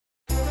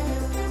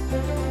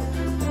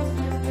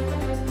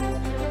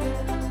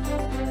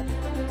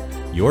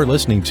You're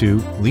listening to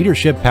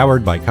Leadership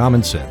Powered by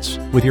Common Sense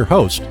with your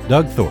host,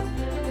 Doug Thorpe.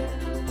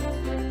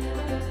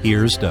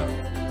 Here's Doug.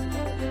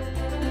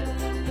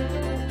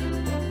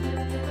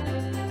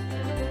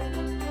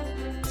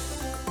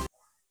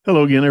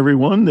 Hello again,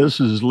 everyone. This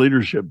is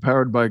Leadership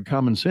Powered by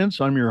Common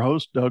Sense. I'm your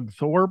host, Doug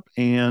Thorpe,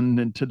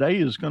 and today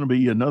is going to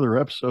be another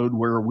episode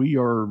where we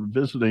are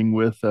visiting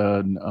with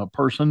a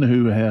person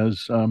who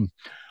has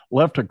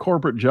left a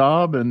corporate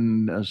job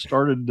and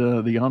started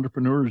the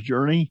entrepreneur's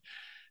journey.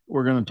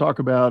 We're going to talk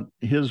about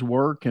his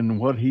work and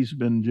what he's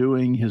been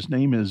doing. His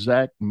name is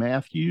Zach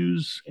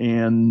Matthews.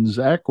 And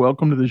Zach,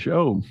 welcome to the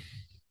show.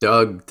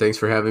 Doug, thanks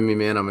for having me,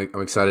 man. I'm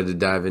excited to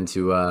dive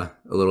into a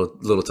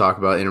little talk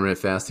about intermittent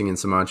fasting and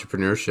some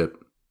entrepreneurship.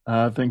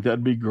 I think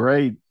that'd be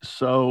great.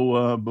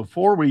 So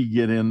before we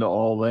get into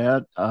all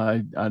that,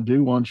 I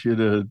do want you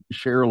to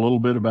share a little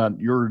bit about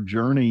your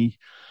journey.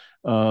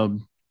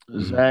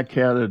 Zach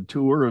had a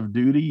tour of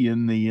duty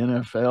in the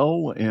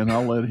NFL, and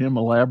I'll let him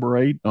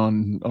elaborate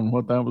on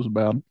what that was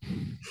about.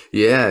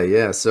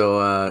 Yeah.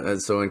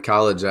 So in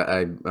college,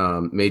 I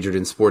majored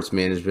in sports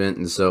management,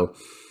 and so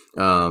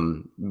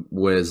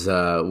was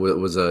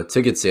a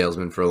ticket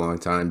salesman for a long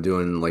time,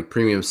 doing like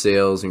premium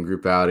sales and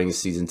group outings,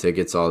 season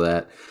tickets, all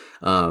that.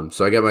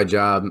 So I got my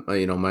job.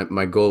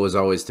 My goal was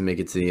always to make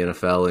it to the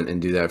NFL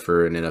and do that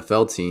for an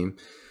NFL team,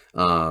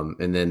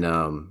 and then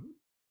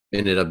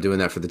ended up doing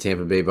that for the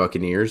Tampa Bay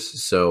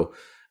Buccaneers. So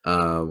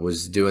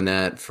was doing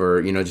that for,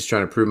 just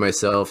trying to prove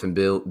myself and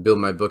build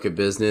my book of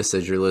business,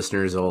 as your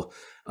listeners will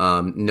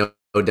no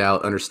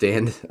doubt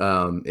understand.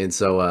 And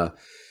so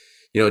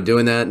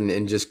doing that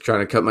and just trying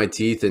to cut my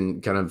teeth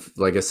and kind of,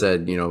 like I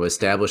said,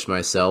 establish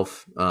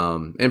myself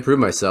and prove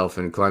myself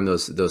and climb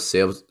those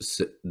sales,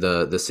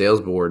 the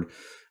sales board.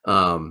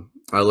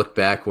 I looked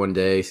back one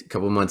day, a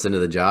couple months into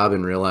the job,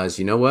 and realized,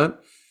 you know what?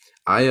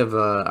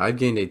 I've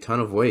gained a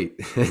ton of weight,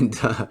 and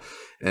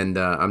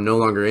I'm no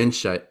longer in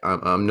shape.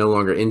 I'm no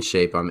longer in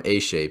shape. I'm A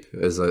shape,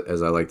 as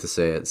I like to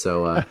say it.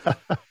 So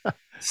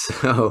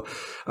so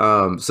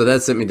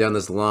that sent me down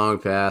this long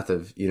path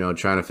of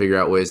trying to figure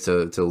out ways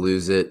to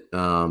lose it.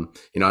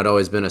 I'd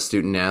always been a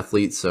student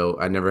athlete, so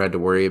I never had to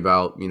worry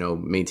about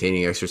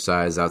maintaining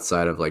exercise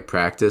outside of like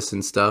practice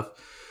and stuff.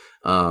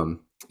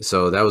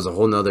 So that was a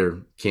whole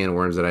nother can of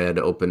worms that I had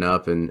to open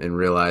up and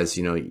realize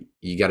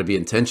you got to be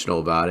intentional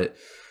about it.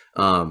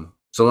 So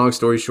long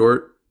story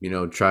short,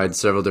 tried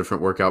several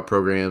different workout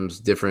programs,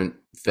 different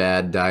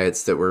fad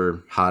diets that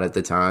were hot at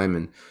the time.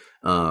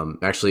 And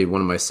actually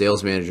one of my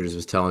sales managers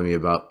was telling me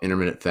about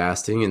intermittent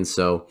fasting. And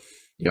so,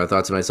 I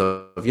thought to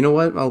myself, you know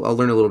what, I'll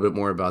learn a little bit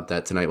more about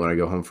that tonight when I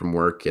go home from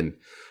work. And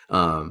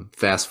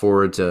fast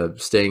forward to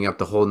staying up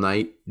the whole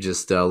night,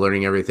 just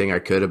learning everything I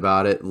could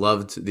about it.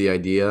 Loved the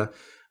idea.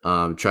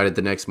 Tried it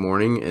the next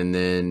morning, and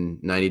then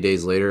 90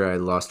 days later, I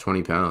lost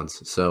 20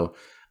 pounds. So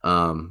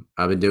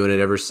I've been doing it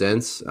ever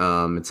since.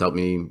 It's helped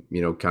me,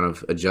 kind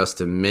of adjust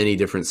to many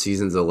different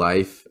seasons of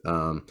life.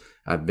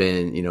 I've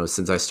been,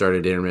 since I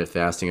started intermittent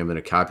fasting, I've been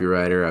a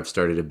copywriter. I've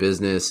started a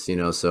business,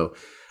 so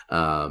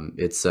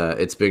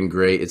it's been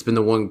great. It's been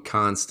the one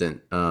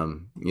constant.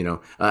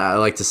 I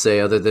like to say,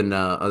 other than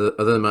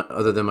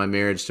my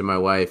marriage to my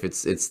wife,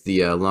 it's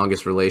the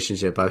longest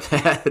relationship I've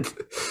had.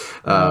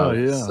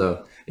 Yeah.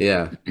 So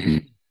yeah.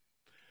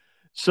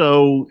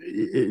 So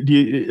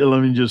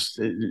let me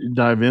just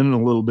dive in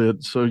a little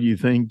bit. So you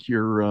think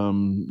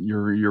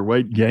your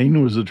weight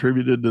gain was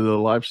attributed to the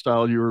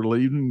lifestyle you were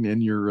leading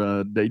in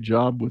your day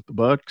job with the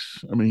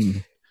Bucks? I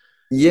mean,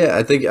 yeah,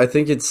 I think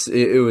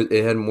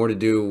it had more to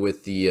do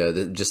with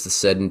just the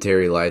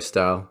sedentary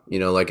lifestyle.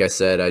 Like I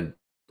said,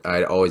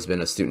 I'd always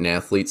been a student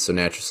athlete, so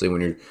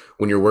naturally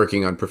when you're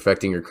working on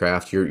perfecting your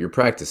craft, you're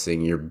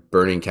practicing, you're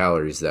burning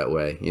calories that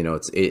way.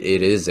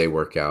 It is a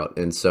workout.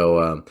 And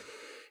so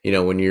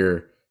when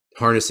you're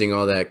harnessing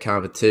all that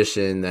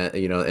competition, that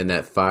and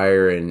that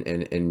fire,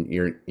 and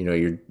you're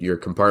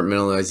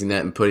compartmentalizing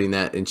that and putting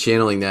that and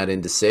channeling that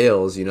into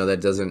sales, that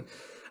doesn't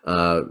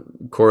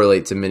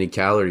correlate to many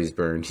calories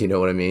burned. You know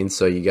what I mean?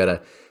 So you got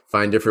to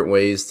find different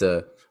ways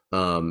to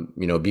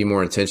be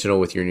more intentional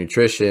with your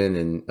nutrition,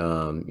 and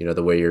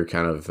the way you're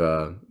kind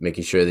of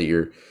making sure that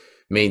you're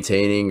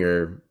maintaining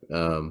or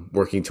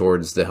working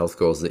towards the health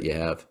goals that you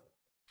have.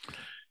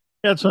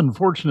 Yeah, it's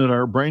unfortunate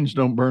our brains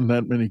don't burn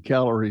that many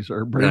calories.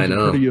 Our brains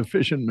are pretty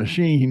efficient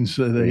machines.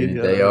 So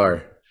they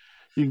are.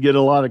 You can get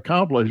a lot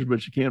accomplished,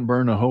 but you can't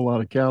burn a whole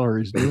lot of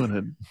calories doing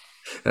it.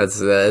 That's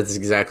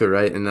exactly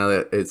right. And now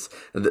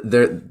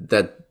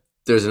that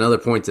there's another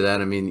point to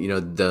that. I mean,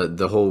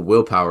 the whole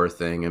willpower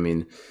thing. I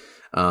mean,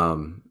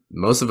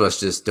 most of us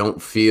just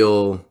don't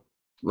feel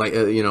like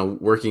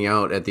working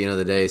out at the end of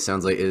the day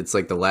sounds like it's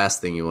like the last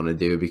thing you want to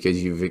do,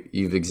 because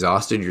you've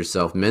exhausted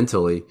yourself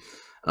mentally.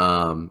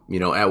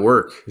 At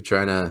work,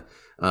 trying to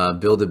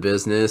build a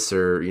business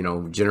or,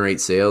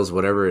 generate sales,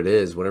 whatever it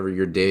is, whatever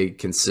your day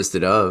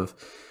consisted of.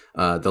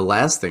 The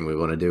last thing we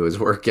want to do is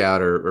work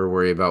out or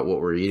worry about what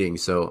we're eating.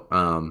 So,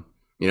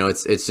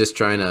 it's just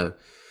trying to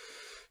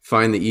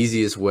find the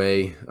easiest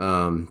way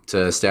to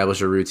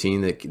establish a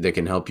routine that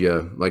can help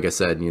you, like I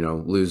said,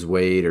 lose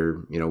weight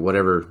or,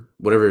 whatever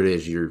it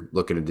is you're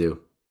looking to do.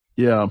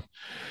 Yeah.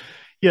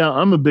 Yeah,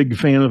 I'm a big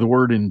fan of the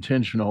word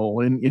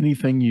intentional. And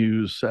anything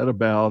you said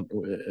about,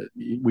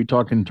 we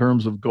talk in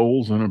terms of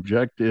goals and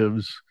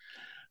objectives.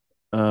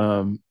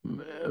 But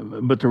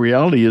the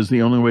reality is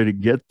the only way to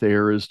get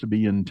there is to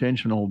be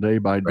intentional day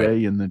by Right.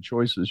 day in the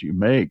choices you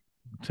make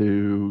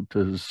to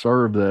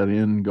serve that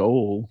end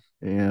goal.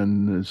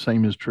 And the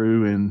same is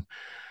true in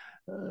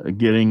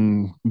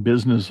getting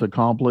business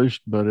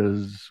accomplished, but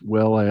as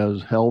well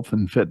as health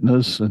and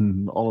fitness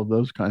and all of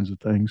those kinds of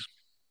things.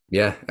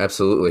 Yeah,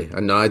 absolutely.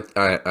 No,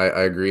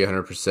 I agree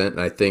 100%.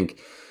 And I think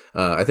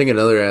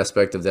another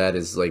aspect of that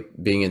is like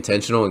being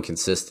intentional and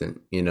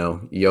consistent. You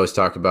always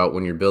talk about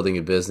when you're building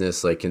a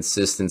business, like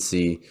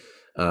consistency,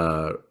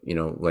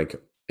 like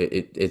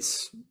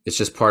it's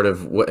just part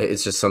of what,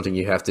 it's just something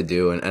you have to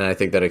do. And I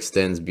think that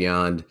extends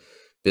beyond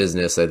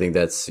business. I think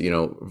that's,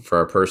 for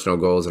our personal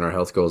goals and our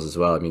health goals as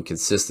well. I mean,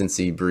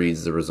 consistency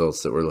breeds the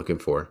results that we're looking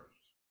for.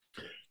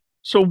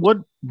 So, what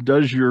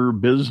does your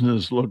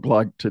business look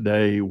like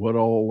today? What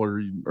all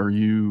are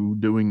you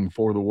doing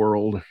for the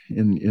world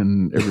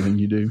in everything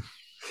you do?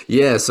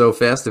 Yeah, so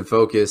Fast and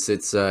Focus,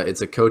 it's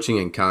a coaching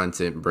and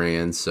content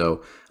brand.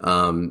 So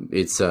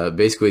it's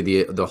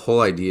basically the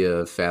whole idea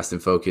of Fast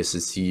and Focus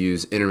is to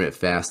use intermittent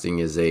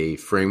fasting as a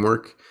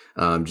framework,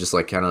 just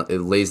like kind of it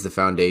lays the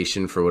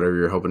foundation for whatever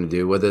you're hoping to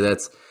do. Whether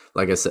that's,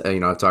 like I said,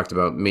 I've talked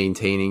about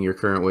maintaining your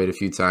current weight a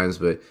few times,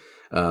 but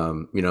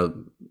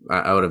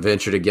I would have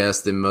ventured to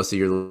guess that most of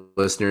your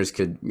listeners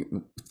could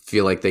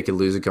feel like they could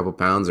lose a couple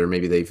pounds, or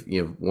maybe they've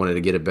wanted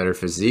to get a better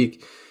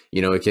physique.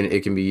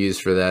 It can be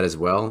used for that as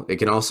well. It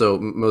can also,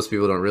 most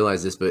people don't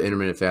realize this, but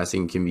intermittent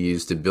fasting can be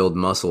used to build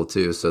muscle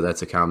too. So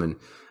that's a common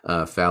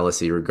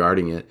fallacy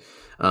regarding it.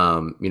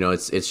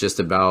 It's just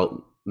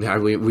about,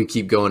 we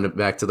keep going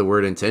back to the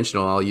word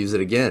intentional. I'll use it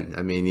again.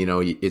 I mean,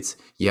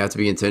 you have to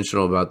be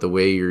intentional about the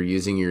way you're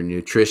using your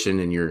nutrition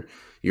and your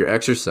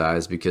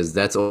exercise, because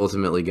that's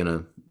ultimately going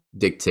to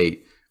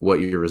dictate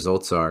what your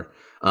results are.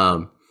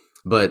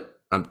 But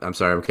I'm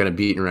sorry, I'm kind of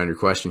beating around your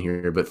question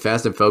here, but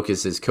Fast and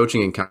Focus is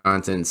coaching and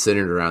content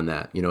centered around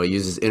that. It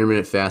uses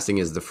intermittent fasting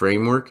as the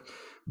framework,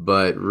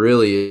 but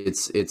really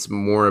it's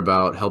more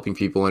about helping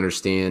people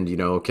understand,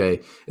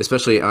 okay,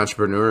 especially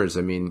entrepreneurs.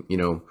 I mean,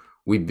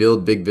 we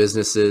build big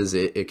businesses.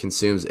 It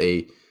consumes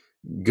a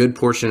good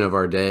portion of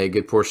our day, a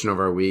good portion of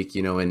our week,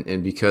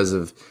 and because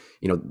of,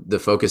 the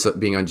focus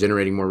being on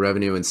generating more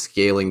revenue and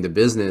scaling the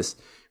business,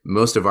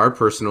 most of our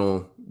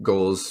personal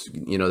goals,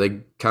 they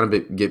kind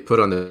of get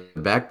put on the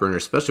back burner,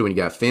 especially when you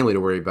got family to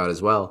worry about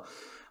as well.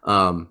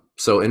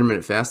 So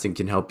intermittent fasting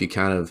can help you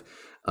kind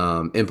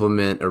of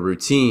implement a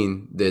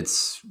routine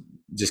that's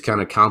just kind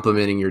of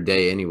complementing your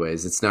day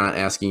anyways. It's not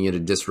asking you to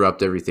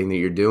disrupt everything that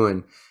you're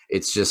doing.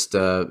 It's just,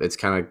 it's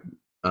kind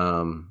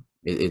of,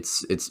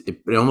 it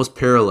almost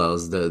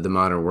parallels the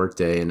modern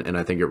workday. And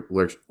I think it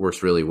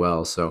works really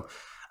well. So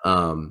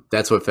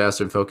that's what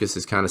Fast and Focus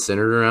is kind of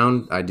centered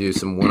around. I do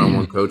some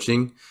one-on-one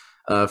coaching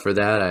for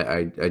that.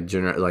 I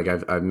generate, like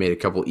I've made a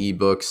couple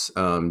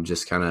ebooks,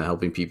 just kind of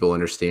helping people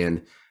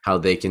understand how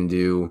they can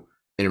do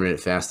intermittent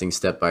fasting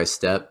step by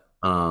step.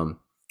 And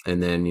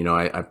then,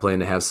 I plan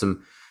to have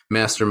some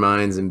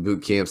masterminds and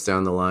boot camps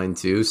down the line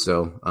too.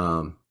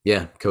 So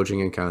yeah,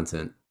 coaching and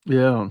content.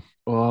 Yeah,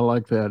 well, I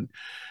like that.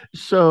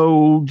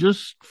 So,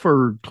 just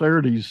for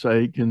clarity's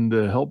sake, and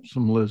to help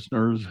some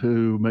listeners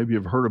who maybe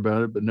have heard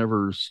about it but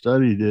never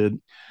studied it,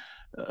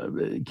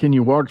 can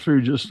you walk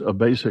through just a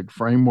basic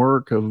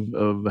framework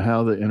of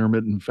how the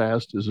intermittent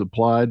fast is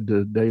applied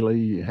to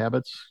daily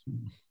habits?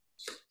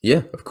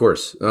 Yeah, of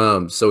course.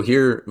 So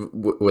here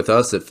with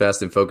us at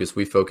Fast and Focus,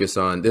 we focus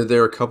on,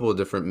 there are a couple of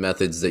different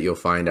methods that you'll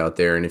find out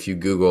there. And if you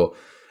Google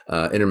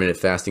intermittent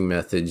fasting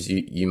methods,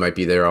 you might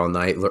be there all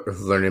night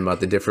learning about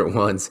the different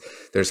ones.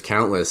 There's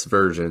countless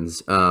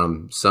versions,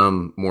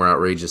 some more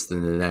outrageous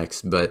than the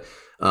next. But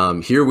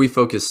here we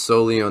focus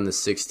solely on the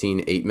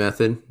 16-8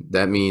 method.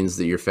 That means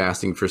that you're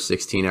fasting for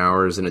 16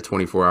 hours in a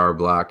 24-hour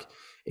block,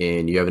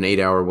 and you have an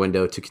 8-hour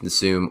window to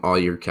consume all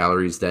your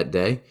calories that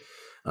day.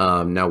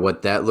 Now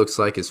what that looks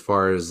like as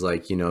far as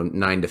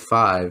 9 to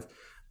 5,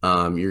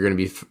 you're going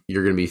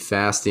to be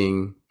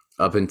fasting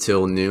up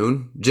until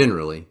noon.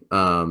 Generally,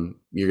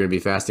 you're going to be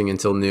fasting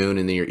until noon,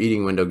 and then your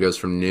eating window goes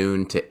from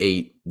noon to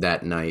 8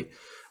 that night.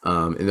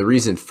 And the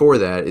reason for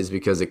that is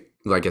because it,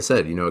 like I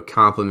said, it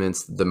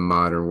complements the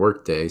modern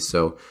workday.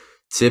 So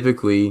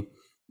typically,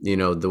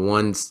 the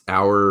 1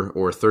 hour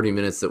or 30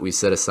 minutes that we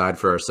set aside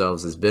for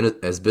ourselves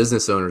as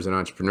business owners and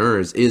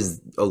entrepreneurs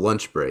is a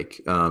lunch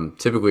break,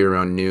 typically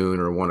around noon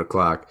or 1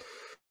 o'clock.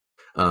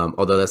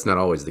 Although that's not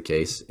always the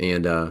case.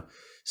 And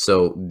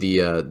so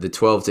the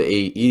 12 to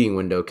 8 eating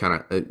window kind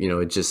of,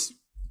 it just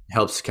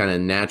helps kind of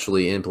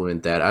naturally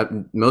implement that.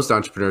 Most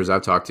entrepreneurs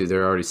I've talked to,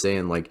 they're already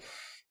saying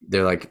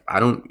they're like, I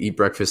don't eat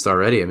breakfast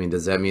already. I mean,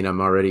 does that mean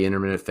I'm already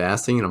intermittent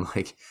fasting? And I'm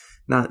like,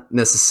 not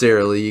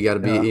necessarily. You got to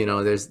be,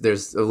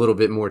 there's a little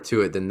bit more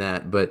to it than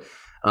that. But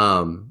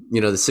The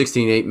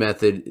 16-8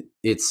 method,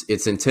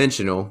 it's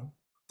intentional.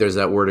 There's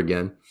that word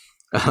again,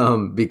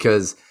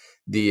 because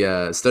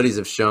the studies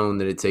have shown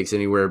that it takes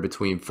anywhere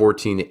between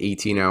 14 to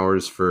 18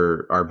 hours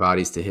for our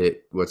bodies to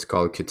hit what's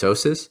called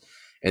ketosis.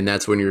 And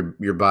that's when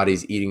your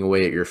body's eating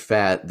away at your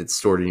fat that's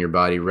stored in your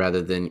body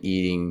rather than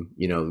eating,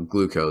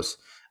 glucose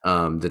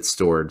that's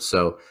stored.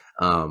 So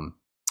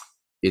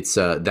it's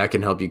that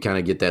can help you kind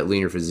of get that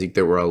leaner physique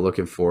that we're all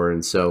looking for.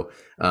 And so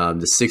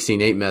the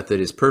 16-8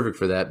 method is perfect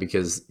for that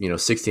because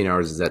 16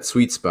 hours is that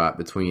sweet spot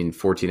between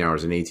 14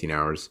 hours and 18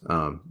 hours.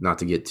 Not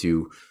to get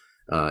too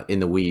in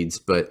the weeds,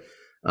 but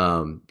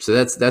so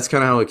that's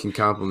kind of how it can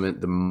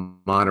complement the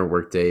modern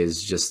workday.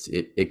 Is just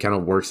it kind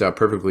of works out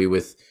perfectly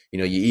with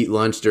you eat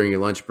lunch during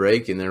your lunch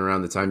break, and then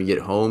around the time you get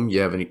home,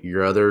 you have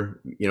your other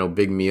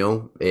big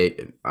meal,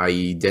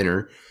 i.e.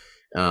 dinner.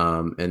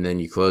 And then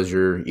you close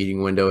your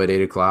eating window at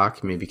 8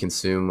 o'clock, maybe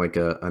consume like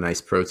a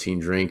nice protein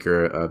drink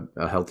or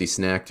a healthy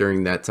snack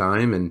during that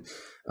time. And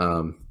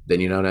then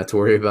you don't have to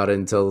worry about it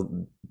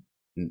until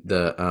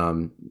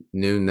the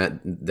noon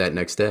that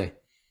next day.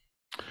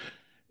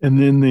 And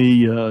then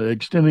the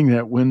extending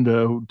that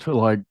window to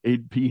like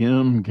 8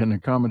 p.m. can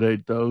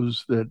accommodate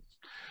those that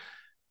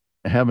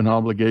have an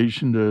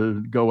obligation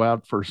to go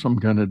out for some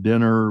kind of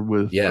dinner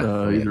with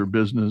either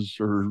business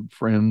or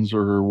friends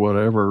or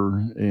whatever.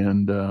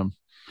 And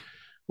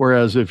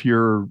whereas if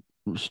you're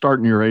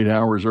starting your 8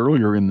 hours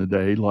earlier in the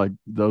day, like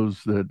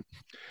those that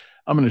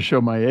I'm going to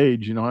show my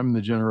age, I'm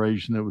the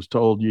generation that was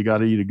told you got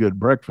to eat a good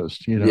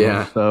breakfast,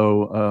 Yeah.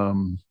 So,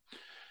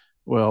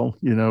 well,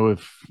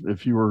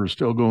 if you were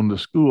still going to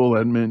school,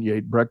 that meant you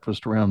ate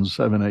breakfast around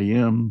 7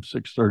 a.m.,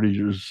 6:30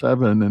 to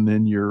 7, and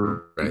then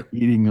you're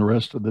eating the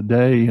rest of the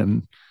day.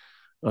 And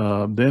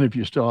then if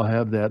you still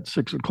have that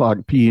 6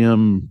 o'clock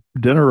p.m.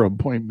 dinner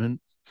appointment,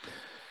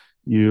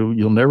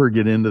 you'll never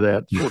get into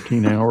that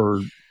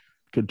 14-hour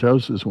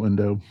ketosis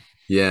window.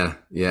 Yeah,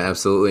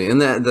 absolutely.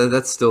 And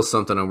that's still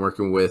something I'm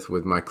working with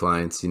my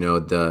clients,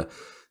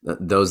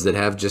 those that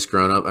have just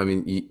grown up. I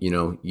mean,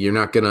 you're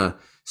not going to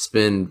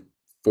spend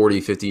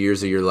 40, 50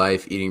 years of your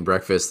life eating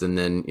breakfast and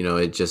then,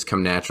 it just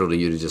come natural to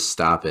you to just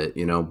stop it,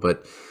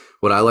 but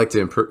what I like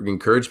to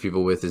encourage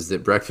people with is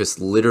that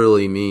breakfast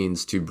literally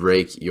means to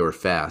break your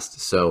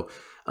fast. So,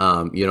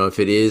 if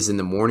it is in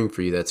the morning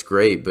for you, that's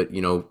great. But,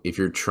 if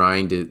you're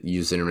trying to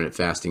use intermittent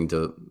fasting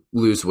to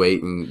lose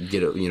weight and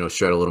get,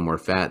 shred a little more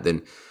fat,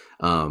 then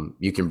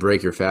you can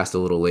break your fast a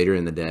little later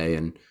in the day.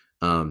 And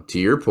to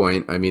your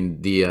point, I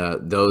mean,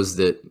 those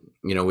that,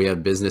 we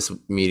have business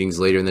meetings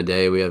later in the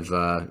day. We have,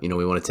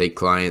 we want to take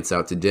clients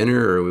out to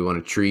dinner, or we want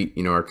to treat,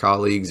 our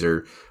colleagues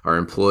or our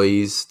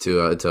employees to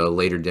a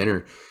later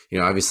dinner.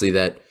 Obviously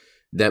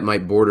that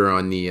might border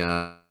on the,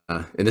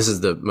 and this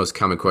is the most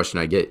common question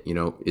I get,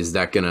 is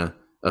that going to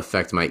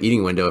affect my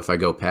eating window if I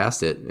go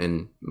past it?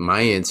 And my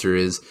answer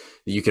is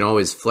you can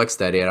always flex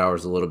that 8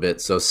 hours a little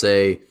bit. So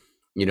say,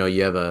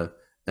 you have a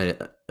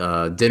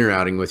dinner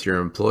outing with your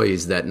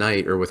employees that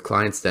night or with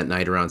clients that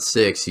night around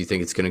 6, you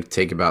think it's going to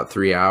take about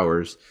 3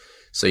 hours.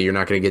 So you're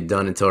not going to get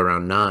done until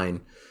around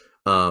 9.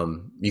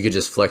 You could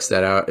just flex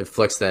that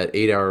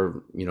 8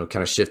 hour,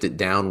 kind of shift it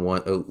down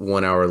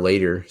 1 hour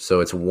later. So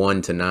it's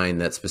 1 to 9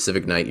 that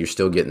specific night. You're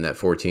still getting that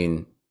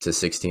 14 to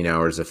 16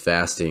 hours of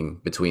fasting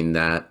between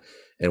that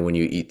and when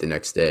you eat the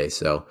next day.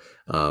 So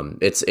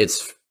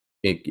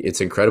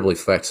it's incredibly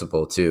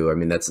flexible too. I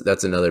mean,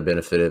 that's another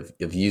benefit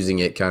of using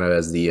it kind of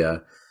as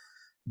the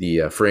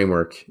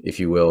framework, if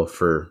you will,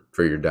 for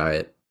your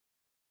diet.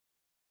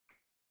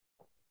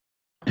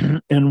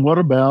 And what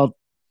about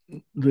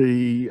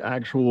the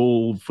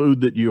actual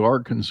food that you are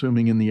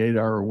consuming in the 8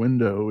 hour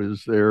window?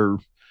 Is there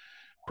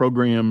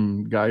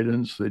program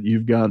guidance that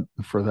you've got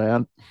for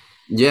that?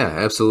 Yeah,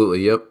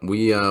 absolutely. Yep.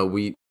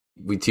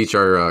 We teach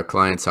our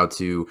clients how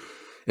to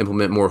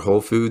implement more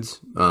whole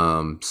foods.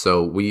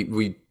 So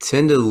we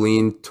tend to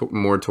lean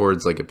more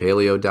towards like a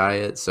paleo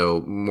diet.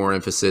 So more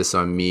emphasis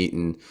on meat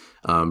and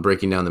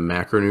breaking down the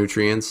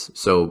macronutrients.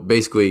 So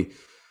basically,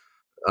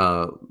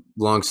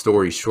 long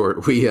story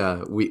short,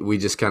 we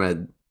just kind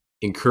of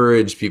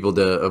encourage people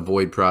to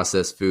avoid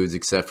processed foods,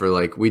 except for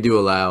like we do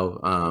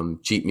allow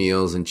cheat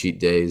meals and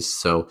cheat days.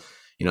 So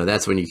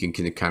that's when you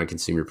can kind of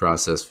consume your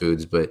processed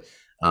foods. But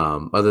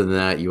other than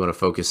that, you want to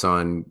focus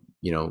on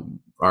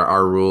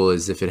our rule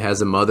is if it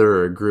has a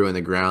mother or grew in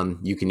the ground,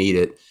 you can eat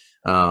it.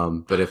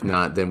 But if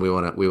not, then we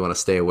want to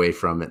stay away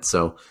from it.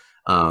 So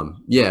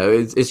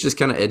it's just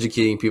kind of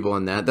educating people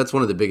on that. That's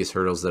one of the biggest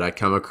hurdles that I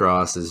come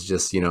across is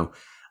just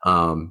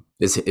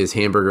is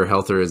hamburger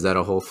healthier? Is that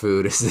a whole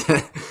food?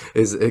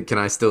 Can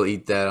I still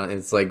eat that? And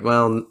it's like,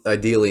 well,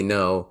 ideally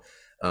no.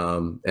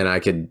 And I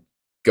could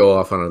go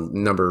off on a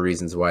number of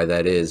reasons why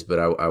that is, but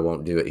I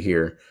won't do it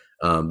here.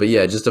 But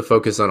yeah, just to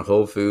focus on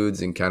whole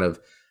foods and kind of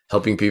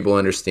helping people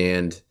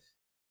understand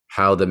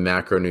how the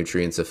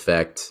macronutrients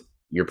affect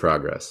your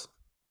progress.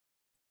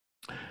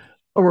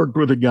 I worked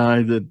with a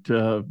guy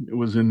that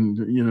was in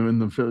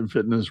the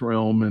fitness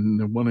realm,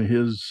 and one of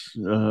his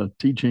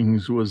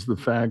teachings was the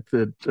fact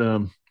that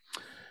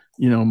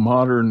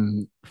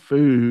modern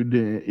food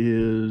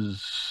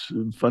is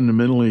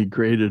fundamentally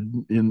created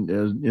in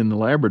the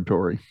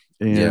laboratory.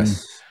 And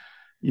Yes.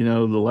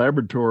 the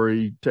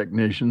laboratory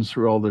technicians,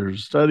 through all their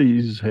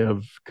studies,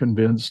 have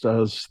convinced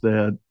us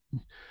that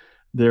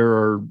there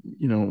are,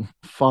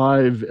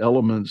 five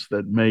elements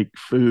that make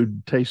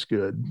food taste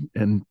good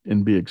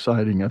and be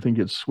exciting. I think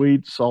it's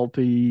sweet,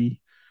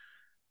 salty,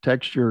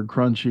 texture,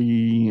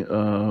 crunchy,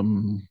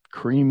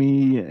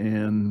 creamy,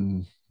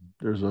 and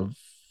there's a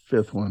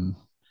fifth one,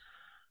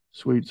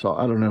 sweet salt.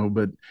 I don't know,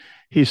 but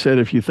he said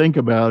if you think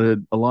about it,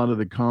 a lot of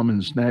the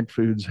common snack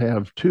foods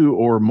have two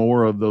or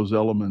more of those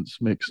elements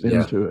mixed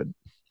Yeah. into it.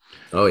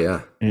 Oh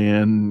yeah.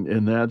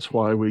 And that's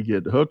why we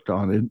get hooked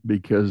on it,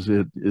 because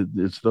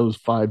it's those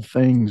five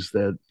things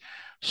that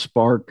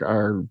spark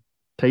our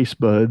taste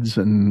buds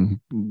and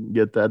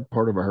get that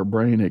part of our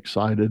brain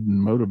excited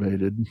and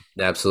motivated.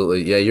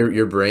 Absolutely. Yeah,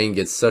 your brain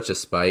gets such a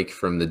spike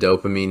from the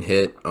dopamine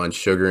hit on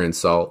sugar and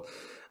salt.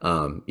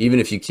 Even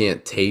if you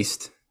can't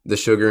taste the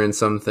sugar in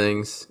some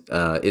things,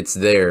 it's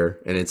there,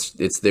 and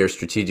it's there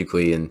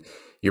strategically, and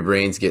your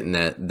brain's getting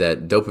that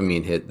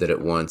dopamine hit that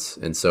it wants,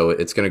 and so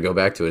it's going to go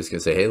back to it. It's going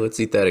to say, "Hey, let's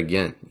eat that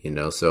again."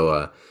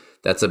 So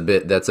that's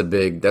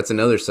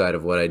another side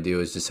of what I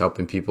do, is just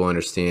helping people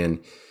understand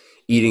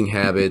eating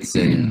habits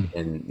and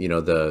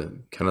the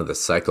kind of the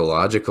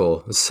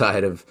psychological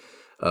side of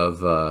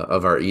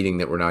our eating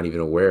that we're not even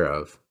aware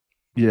of.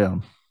 Yeah.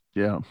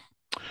 Yeah.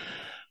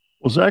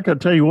 Well, Zach, I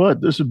tell you what,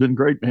 this has been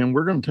great, man.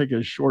 We're going to take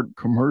a short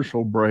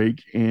commercial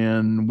break,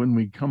 and when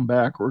we come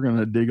back, we're going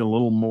to dig a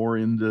little more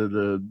into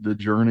the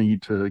journey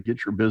to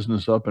get your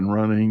business up and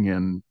running,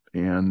 and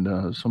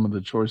some of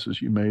the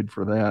choices you made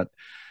for that.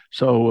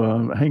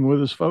 So hang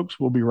with us,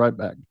 folks. We'll be right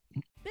back.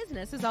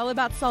 Business is all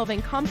about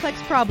solving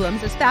complex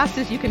problems as fast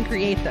as you can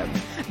create them.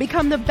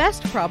 Become the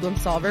best problem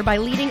solver by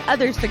leading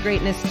others to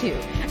greatness too.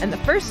 And the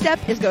first step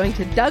is going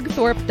to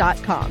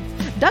DougThorpe.com.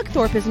 Doug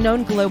Thorpe is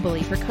known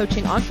globally for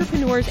coaching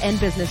entrepreneurs and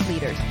business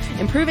leaders,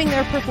 improving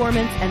their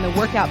performance and the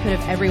work output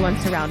of everyone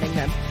surrounding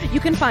them. You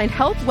can find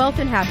health, wealth,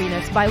 and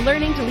happiness by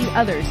learning to lead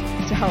others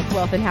to health,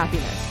 wealth, and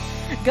happiness.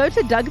 Go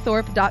to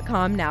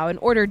DougThorpe.com now and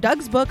order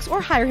Doug's books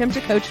or hire him to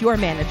coach your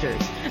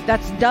managers.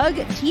 That's Doug,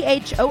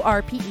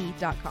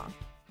 THORPE.com.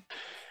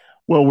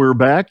 Well, we're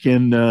back,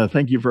 and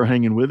thank you for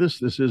hanging with us.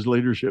 This is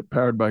Leadership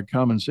Powered by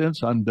Common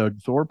Sense. I'm Doug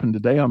Thorpe, and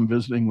today I'm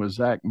visiting with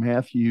Zach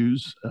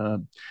Matthews.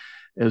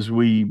 As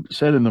we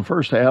said in the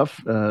first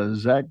half,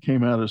 Zach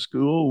came out of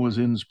school, was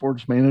in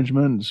sports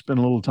management, spent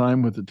a little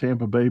time with the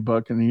Tampa Bay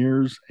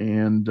Buccaneers,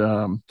 and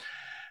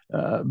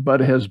but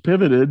has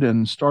pivoted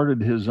and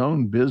started his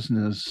own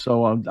business.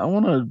 So I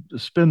want to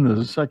spend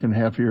the second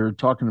half here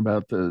talking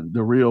about the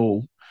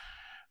real,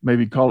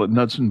 maybe call it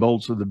nuts and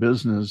bolts of the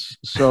business.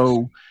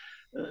 So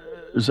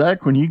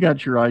Zach, when you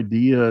got your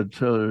idea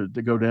to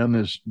go down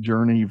this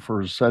journey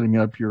for setting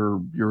up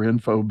your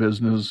info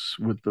business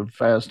with the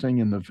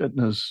fasting and the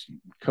fitness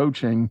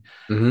coaching,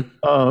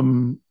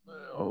 Mm-hmm.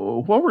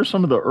 what were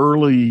some of the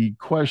early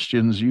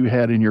questions you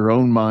had in your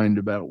own mind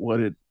about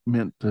what it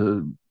meant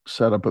to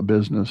set up a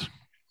business?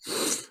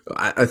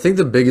 I think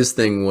the biggest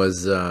thing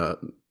was,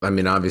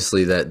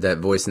 obviously that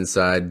voice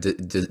inside.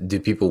 Do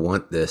people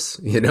want this?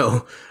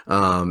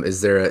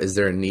 Is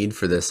there a need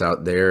for this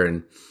out there?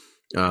 And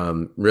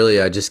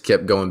really, I just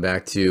kept going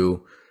back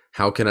to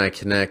how can I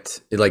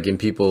connect, like in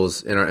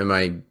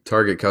my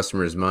target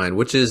customers' mind,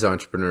 which is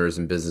entrepreneurs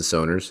and business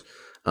owners.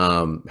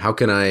 How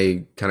can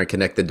I kind of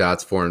connect the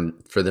dots for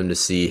them to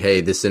see, hey,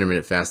 this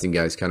intermittent fasting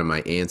guy is kind of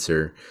my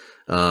answer.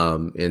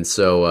 And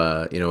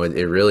so,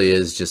 it really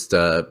is just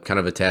kind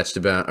of attached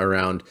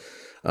around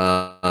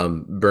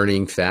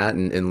burning fat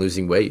and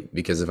losing weight,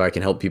 because if I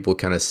can help people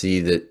kind of see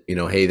that,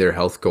 hey, their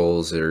health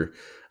goals are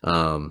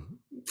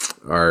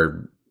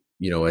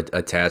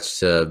attached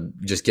to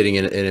just getting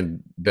in a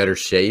better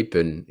shape.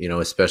 And,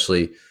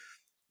 especially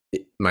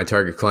my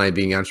target client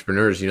being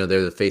entrepreneurs, they're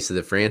the face of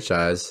the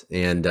franchise.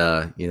 And,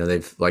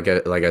 they've, like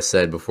I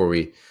said, before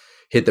we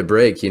hit the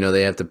break,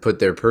 they have to put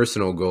their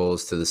personal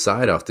goals to the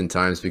side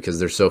oftentimes because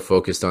they're so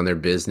focused on their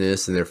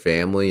business and their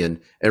family, and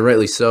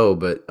rightly so.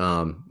 But,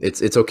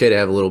 it's okay to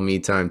have a little me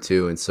time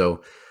too. And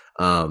so,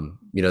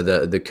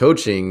 the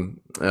coaching,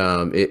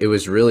 it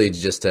was really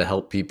just to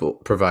help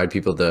provide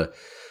people the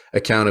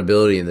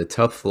accountability and the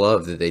tough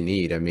love that they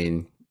need. I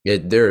mean,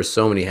 there are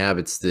so many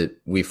habits that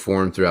we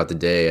form throughout the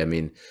day. I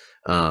mean,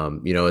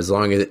 as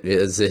long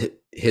as it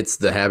hits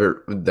the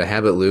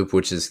habit loop,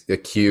 which is a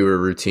cue or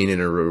routine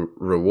and a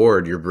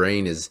reward, your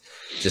brain is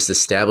just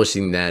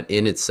establishing that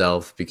in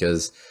itself,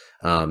 because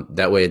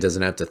that way it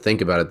doesn't have to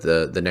think about it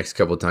the next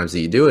couple of times that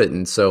you do it.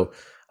 And so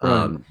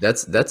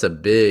that's a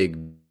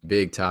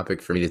big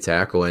topic for me to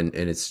tackle, and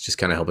it's just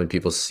kind of helping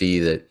people see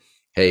that,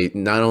 hey,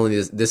 not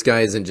only this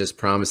guy isn't just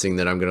promising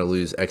that I'm going to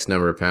lose X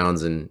number of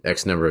pounds in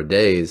X number of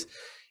days,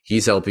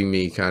 he's helping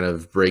me kind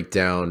of break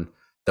down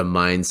the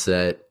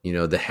mindset,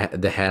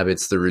 the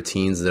habits, the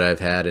routines that I've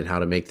had, and how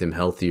to make them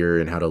healthier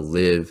and how to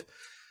live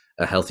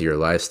a healthier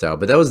lifestyle.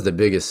 But that was the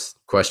biggest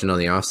question on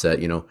the offset.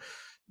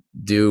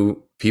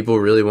 Do people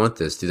really want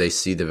this? Do they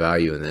see the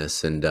value in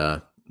this? And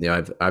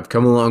I've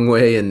come a long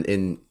way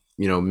in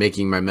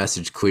making my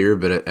message clear,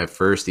 but at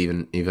first,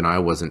 even I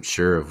wasn't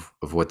sure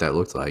of what that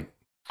looked like.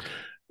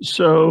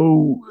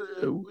 So,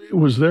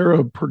 was there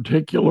a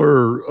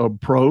particular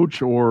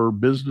approach or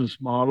business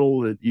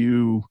model that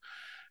you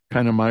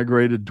kind of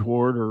migrated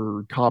toward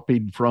or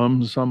copied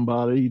from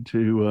somebody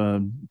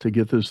to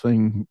get this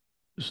thing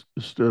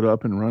stood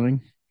up and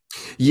running?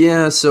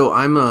 Yeah, so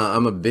I'm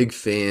a big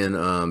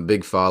fan,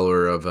 big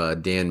follower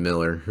of Dan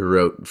Miller, who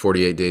wrote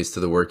 48 Days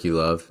to the Work You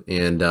Love,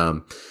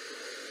 and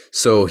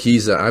so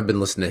he's I've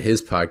been listening to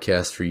his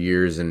podcast for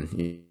years, and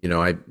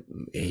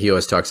he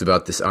always talks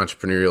about this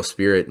entrepreneurial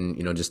spirit,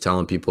 and just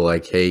telling people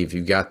like, hey, if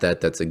you got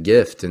that, that's a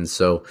gift. And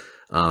so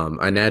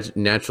I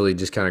naturally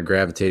just kind of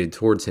gravitated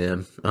towards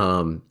him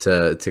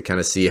to kind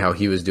of see how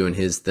he was doing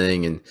his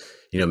thing, and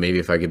maybe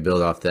if I could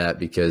build off that,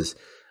 because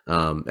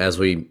as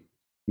we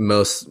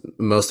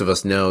most of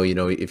us know,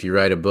 if you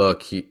write a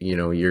book,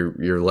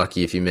 you're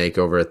lucky if you make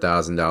over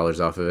 $1,000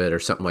 off of it or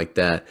something like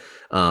that.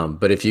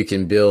 But if you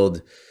can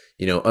build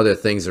other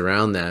things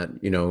around that,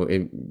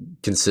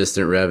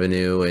 consistent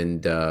revenue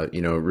and,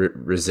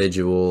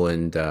 residual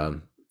and,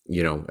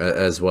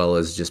 as well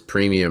as just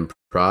premium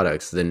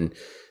products, then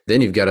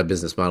you've got a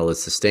business model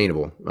that's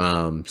sustainable.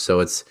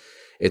 So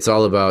it's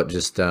all about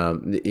just,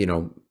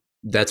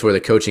 that's where the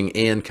coaching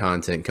and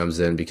content comes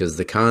in, because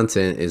the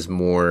content is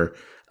more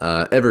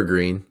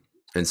evergreen.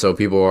 And so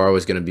people are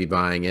always going to be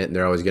buying it, and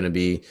they're always going to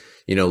be,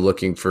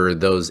 looking for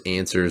those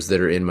answers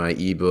that are in my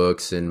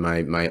ebooks and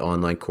my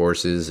online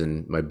courses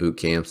and my boot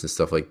camps and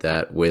stuff like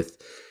that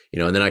with,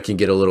 and then I can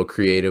get a little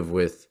creative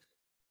with,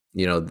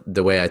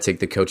 the way I take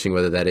the coaching,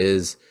 whether that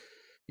is,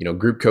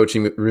 group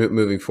coaching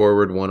moving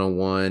forward,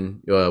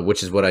 one-on-one,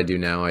 which is what I do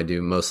now. I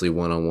do mostly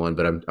one-on-one,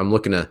 but I'm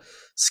looking to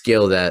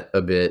scale that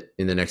a bit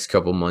in the next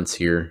couple months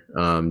here,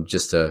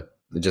 just so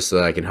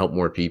that I can help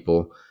more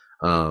people.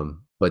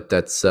 But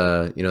that's,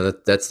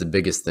 that's the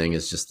biggest thing,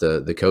 is just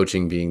the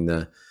coaching being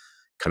the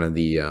kind of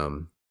the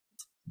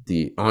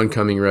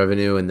oncoming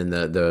revenue, and then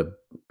the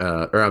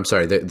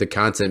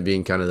content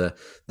being kind of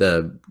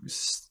the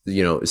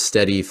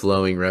steady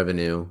flowing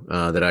revenue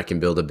that I can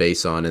build a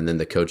base on, and then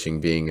the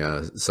coaching being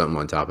something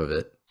on top of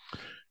it.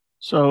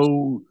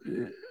 So,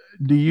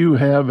 do you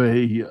have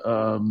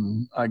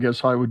I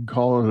guess I would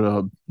call it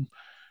a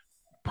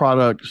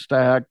product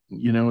stack?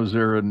 Is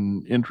there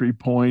an entry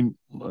point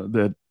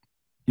that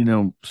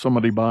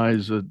somebody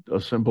buys a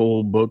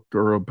simple book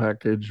or a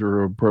package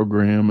or a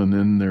program, and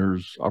then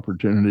there's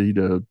opportunity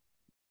to,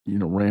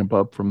 ramp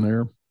up from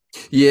there?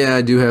 Yeah,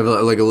 I do have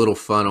a little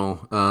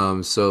funnel.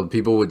 So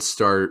people would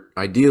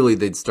ideally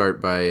they'd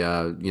start by,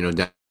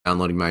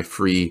 downloading my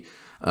free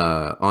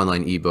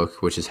online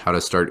ebook, which is How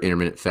to Start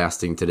Intermittent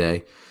Fasting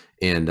Today.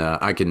 And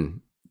I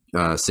can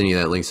send you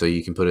that link so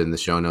you can put it in the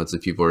show notes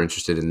if people are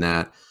interested in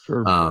that.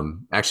 Sure.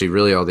 Actually,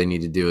 really all they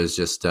need to do is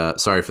just,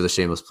 sorry for the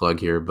shameless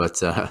plug here,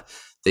 but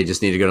they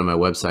just need to go to my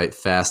website,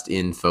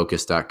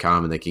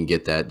 fastinfocus.com, and they can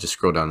get that. Just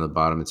scroll down to the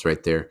bottom. It's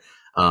right there.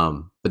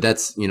 But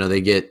that's,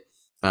 they get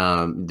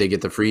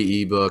the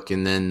free ebook.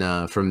 And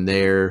then from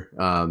there,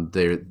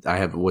 I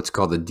have what's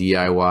called the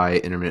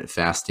DIY intermittent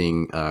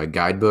fasting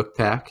guidebook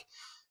pack.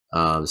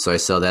 So I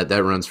sell that.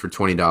 That runs for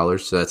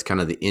 $20. So that's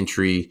kind of the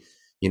entry.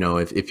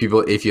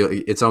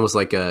 It's almost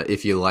like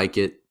if you like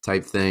it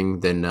type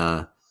thing, then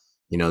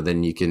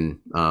then you can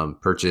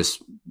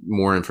purchase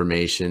more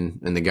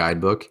information in the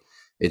guidebook.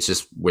 It's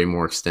just way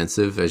more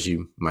extensive, as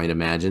you might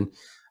imagine.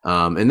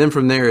 And then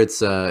from there,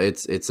 it's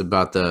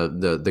about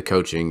the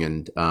coaching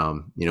and,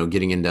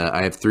 getting into,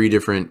 I have 3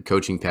 different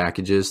coaching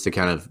packages to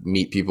kind of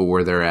meet people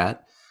where they're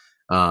at.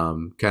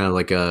 Kind of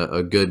like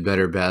a good,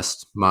 better,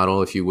 best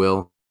model, if you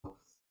will.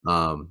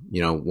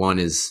 One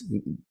is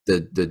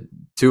the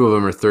 2 of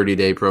them are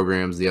 30-day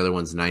programs. The other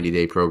one's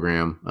 90-day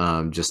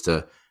program, just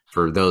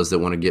for those that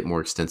want to get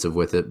more extensive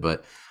with it.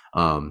 But,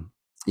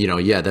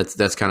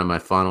 that's kind of my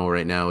funnel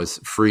right now, is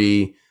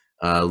free,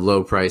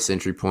 low price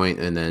entry point,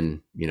 and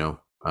then,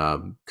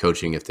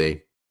 coaching if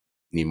they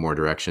need more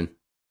direction.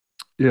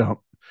 Yeah.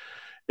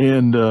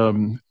 And,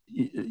 I'm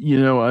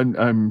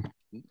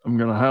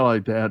going to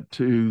highlight that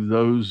to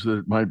those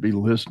that might be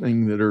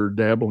listening that are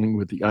dabbling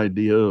with the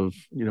idea of,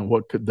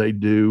 what could they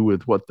do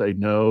with what they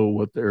know,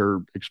 what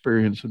their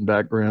experience and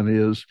background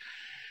is.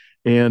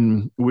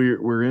 And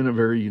we're in a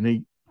very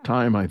unique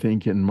time, I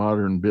think, in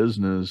modern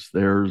business.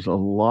 There's a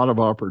lot of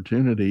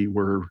opportunity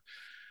where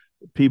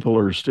people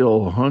are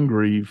still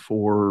hungry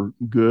for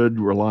good,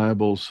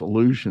 reliable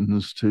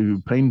solutions to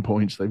pain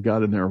points they've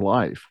got in their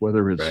life,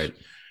 whether it's right.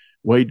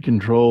 weight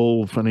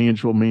control,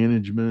 financial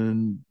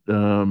management,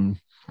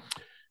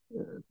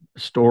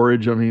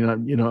 storage. I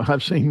mean,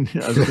 I've seen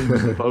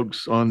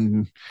folks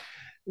on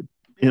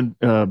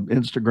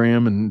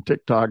Instagram and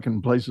TikTok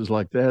and places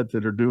like that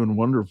are doing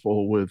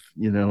wonderful with,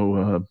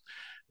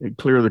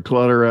 clear the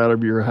clutter out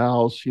of your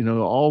house,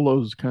 all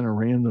those kind of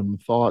random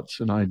thoughts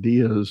and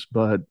ideas.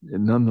 But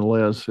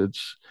nonetheless,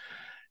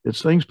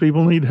 it's things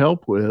people need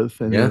help with.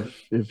 And Yeah.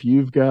 if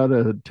you've got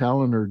a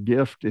talent or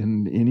gift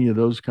in any of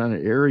those kind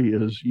of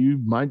areas, you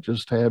might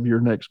just have your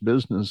next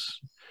business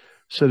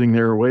sitting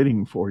there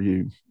waiting for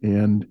you.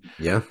 And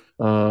Yeah.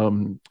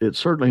 it's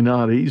certainly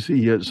not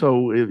easy.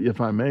 So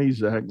if I may,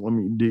 Zach, let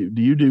me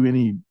do you do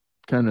any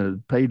kind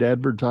of paid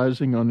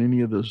advertising on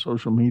any of the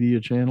social media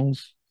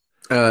channels?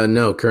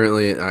 No,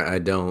 currently I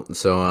don't.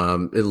 So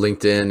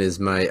LinkedIn is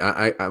my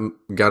I'm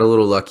got a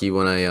little lucky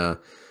when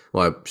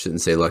well, I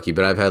shouldn't say lucky,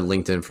 but I've had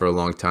LinkedIn for a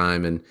long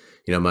time, and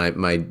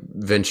my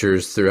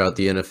ventures throughout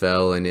the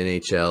NFL and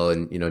NHL,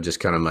 and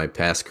just kind of my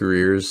past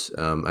careers.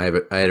 I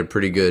had a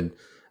pretty good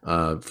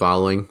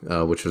following,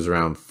 which was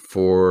around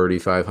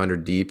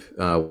 4,500 deep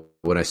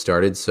when I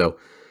started. So,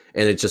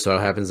 and it just so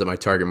happens that my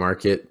target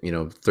market,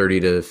 30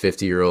 to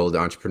 50-year-old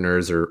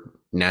entrepreneurs are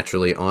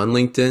naturally on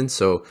LinkedIn.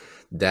 So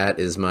that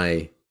is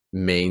my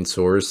main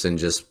source, and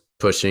just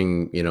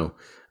pushing,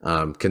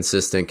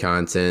 consistent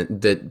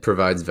content that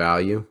provides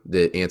value,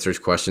 that answers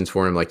questions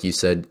for them, like you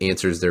said,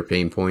 answers their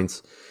pain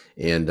points,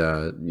 and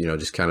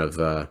just kind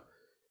of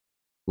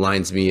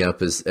lines me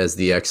up as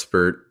the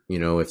expert,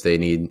 if they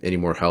need any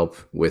more help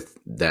with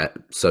that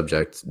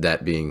subject,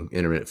 that being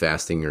intermittent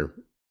fasting or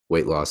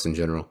weight loss in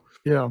general.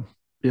 Yeah,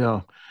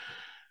 yeah.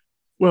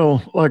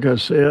 Well, like I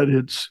said,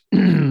 it's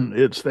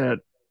it's that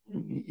a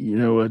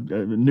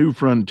new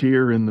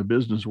frontier in the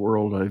business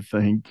world, I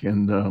think.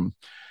 And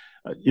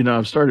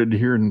I've started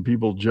hearing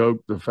people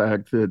joke the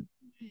fact that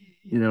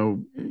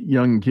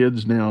young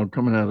kids now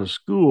coming out of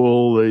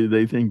school,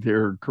 they think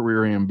their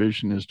career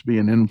ambition is to be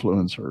an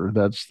influencer.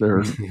 That's their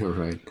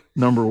Right.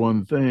 number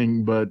one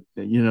thing. But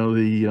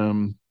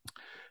the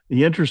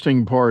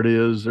interesting part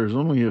is there's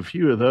only a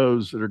few of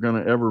those that are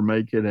going to ever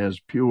make it as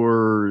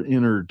pure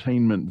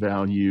entertainment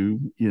value,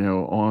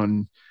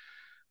 on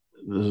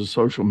the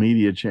social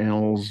media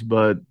channels.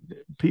 But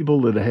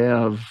people that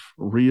have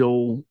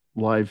real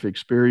life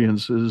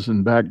experiences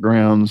and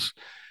backgrounds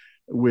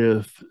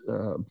with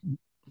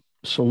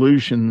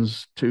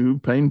solutions to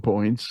pain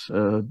points,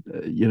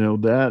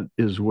 that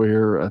is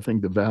where I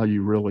think the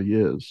value really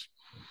is.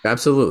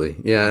 Absolutely.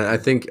 Yeah, I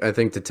think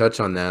to touch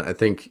on that, I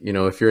think,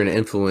 if you're an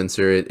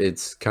influencer,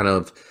 it's kind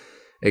of,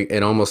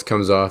 it almost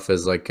comes off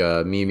as like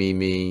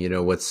me,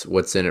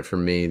 what's in it for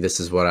me. This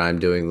is what I'm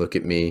doing. Look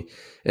at me.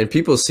 And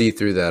people see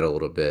through that a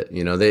little bit.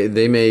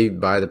 They may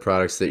buy the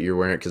products that you're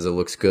wearing because it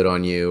looks good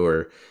on you,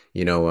 or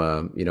they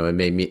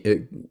may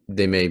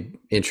be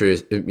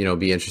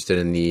interested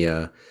in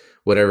the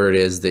whatever it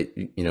is that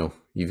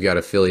you've got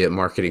affiliate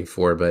marketing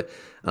for. But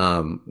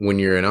when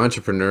you're an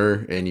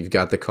entrepreneur and you've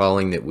got the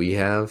calling that we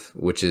have,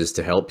 which is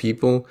to help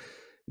people,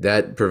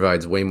 that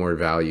provides way more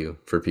value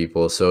for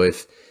people. So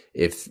if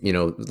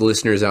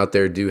listeners out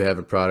there do have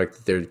a product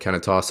that they're kind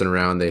of tossing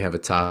around, they have a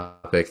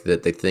topic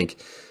that they think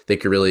they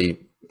could really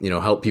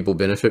help people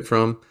benefit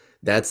from,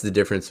 that's the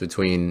difference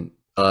between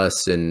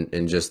us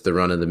and just the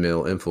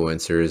run-of-the-mill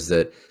influencers,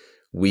 that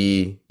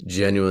we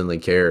genuinely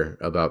care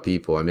about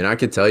people. I mean, I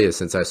could tell you,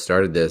 since I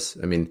started this,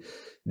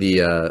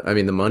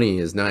 the money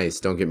is nice,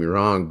 don't get me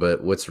wrong,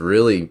 but what's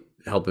really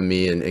helping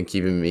me and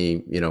keeping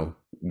me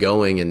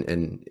going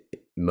and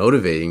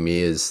motivating me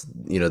is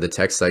the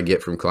texts I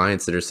get from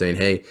clients that are saying,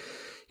 hey,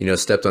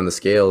 stepped on the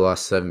scale,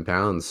 lost 7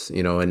 pounds,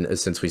 and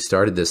since we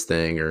started this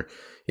thing, or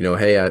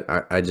hey,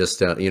 I just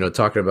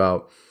talking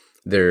about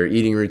their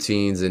eating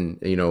routines. And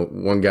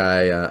one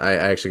guy, I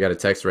actually got a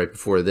text right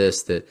before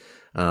this that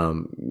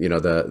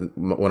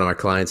one of my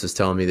clients was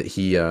telling me that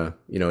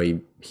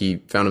he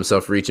found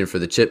himself reaching for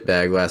the chip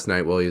bag last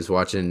night while he was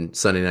watching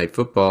Sunday Night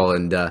Football,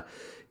 and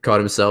caught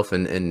himself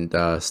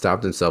and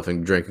stopped himself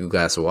and drank a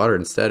glass of water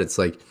instead. It's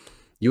like,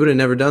 you would have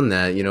never done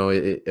that,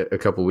 a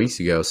couple of weeks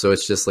ago. So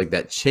it's just like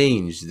that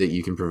change that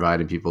you can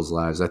provide in people's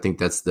lives. I think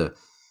that's the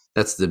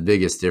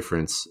biggest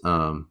difference.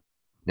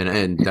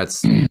 And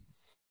that's,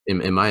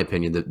 in my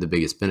opinion, the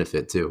biggest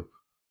benefit too.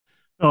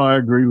 No, I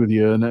agree with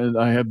you, and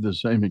I have the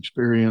same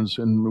experience.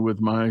 And with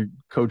my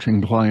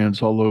coaching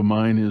clients, although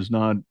mine is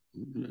not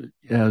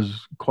as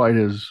quite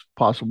as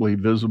possibly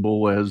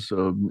visible as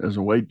a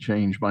weight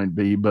change might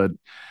be, but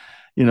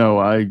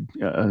I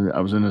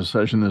was in a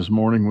session this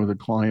morning with a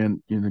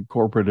client,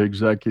 corporate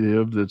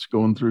executive that's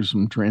going through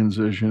some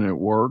transition at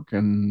work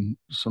and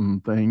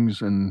some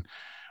things, and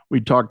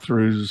we talked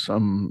through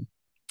some.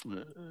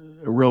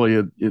 Really,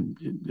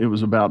 it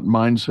was about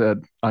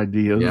mindset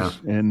ideas. Yeah.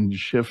 And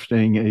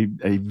shifting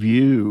a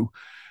view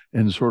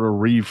and sort of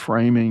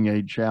reframing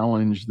a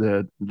challenge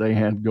that they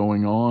had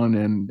going on,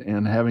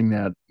 and having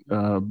that,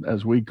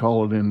 as we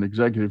call it in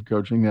executive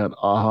coaching, that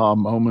aha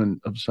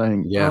moment of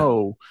saying, Yeah.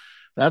 oh,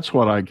 that's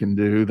what I can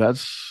do.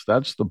 That's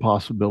the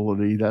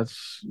possibility.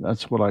 That's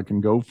what I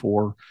can go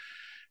for.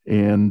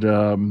 And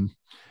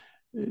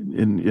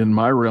in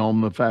my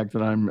realm, the fact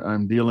that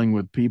I'm dealing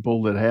with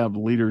people that have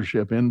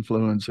leadership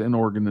influence in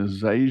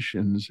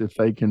organizations, if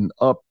they can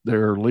up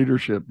their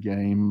leadership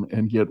game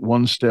and get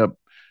one step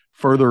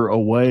further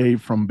away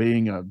from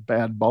being a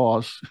bad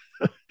boss,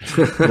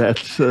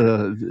 that's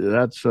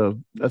a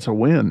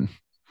win.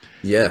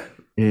 Yeah,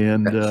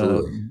 And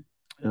absolutely.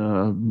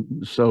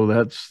 So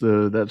that's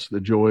the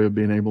joy of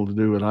being able to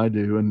do what I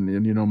do. And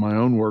my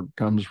own work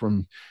comes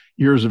from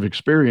years of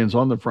experience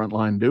on the front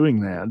line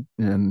doing that,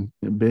 and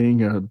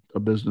being a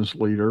business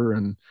leader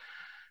and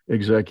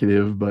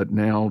executive, but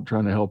now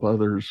trying to help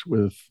others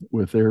with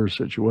their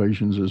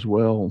situations as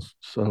well.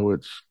 So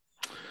it's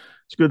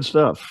good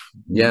stuff.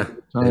 Yeah,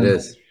 it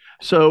is.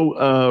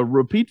 So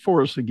repeat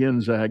for us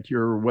again, Zach,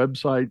 your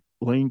website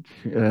link,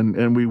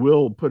 and we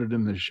will put it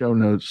in the show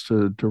notes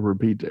to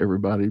repeat to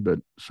everybody, but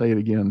say it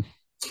again.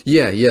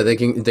 Yeah, they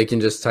can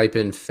just type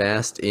in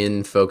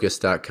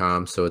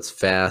fastinfocus.com. So it's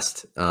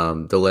fast.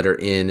 The letter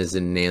N is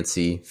in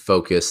Nancy,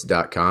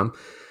 focus.com.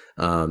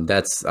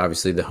 That's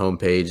obviously the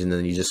homepage, and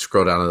then you just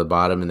scroll down to the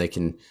bottom and they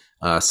can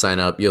sign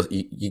up.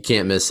 You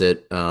can't miss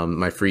it.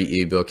 My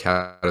free ebook,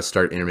 How to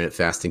Start Intermittent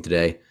Fasting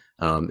Today.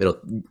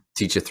 It'll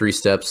teach you 3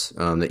 steps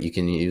that you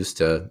can use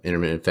to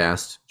intermittent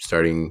fast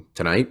starting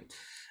tonight.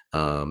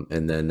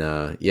 And then,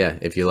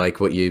 if you like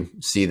what you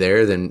see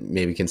there, then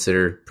maybe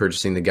consider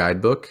purchasing the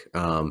guidebook,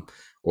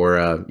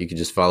 or you can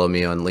just follow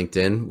me on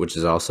LinkedIn, which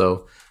is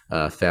also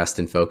Fast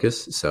in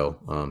Focus.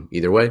 So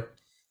either way,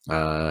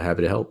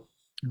 happy to help.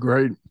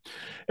 Great.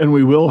 And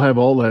we will have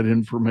all that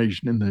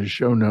information in the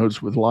show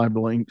notes with live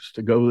links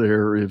to go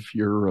there if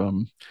you're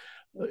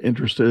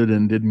interested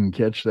and didn't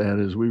catch that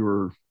as we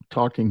were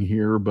talking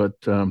here. But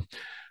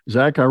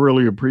Zach, I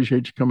really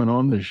appreciate you coming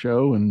on the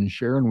show and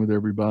sharing with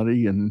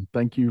everybody, and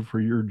thank you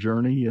for your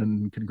journey,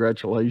 and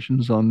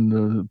congratulations on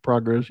the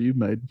progress you've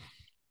made.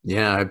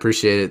 Yeah, I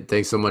appreciate it.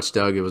 Thanks so much,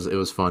 Doug. It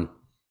was fun.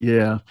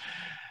 Yeah.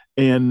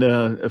 And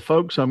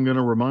folks, I'm going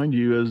to remind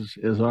you,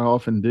 as I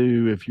often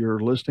do, if you're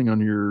listening on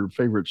your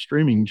favorite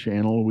streaming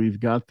channel, we've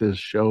got this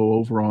show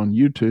over on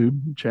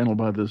YouTube, channel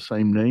by the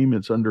same name.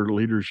 It's under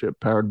Leadership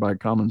Powered by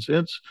Common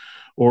Sense,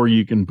 or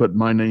you can put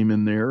my name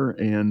in there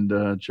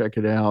and check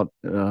it out.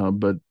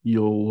 But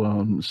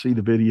you'll see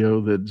the video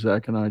that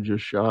Zach and I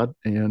just shot,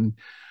 and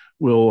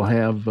we'll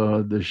have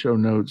the show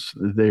notes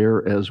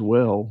there as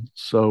well.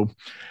 So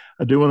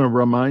I do want to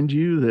remind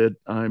you that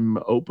I'm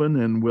open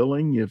and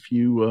willing. If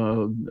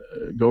you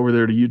go over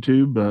there to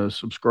YouTube,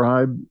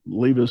 subscribe,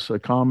 leave us a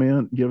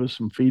comment, give us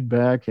some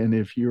feedback. And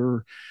if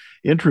you're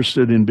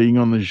interested in being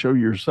on the show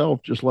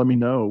yourself, just let me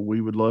know.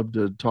 We would love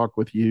to talk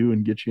with you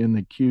and get you in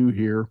the queue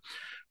here.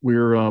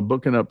 We're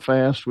booking up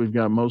fast. We've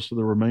got most of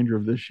the remainder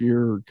of this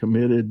year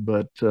committed,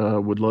 but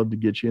would love to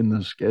get you in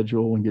the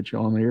schedule and get you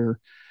on air.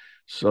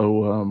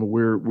 So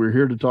we're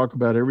here to talk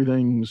about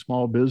everything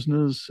small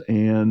business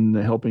and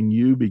helping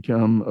you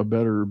become a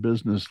better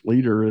business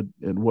leader at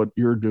what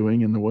you're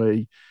doing and the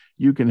way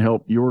you can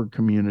help your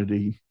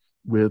community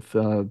with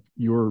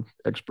your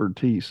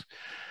expertise.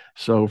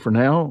 So for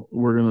now,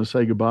 we're going to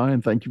say goodbye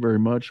and thank you very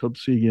much. Hope to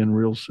see you again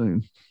real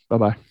soon.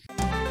 Bye-bye.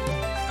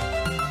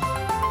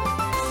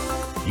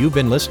 You've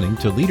been listening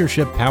to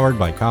Leadership Powered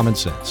by Common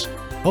Sense,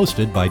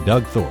 hosted by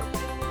Doug Thorpe.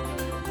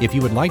 If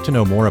you would like to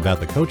know more about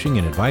the coaching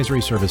and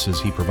advisory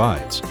services he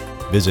provides,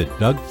 visit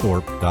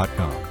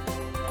dougthorpe.com.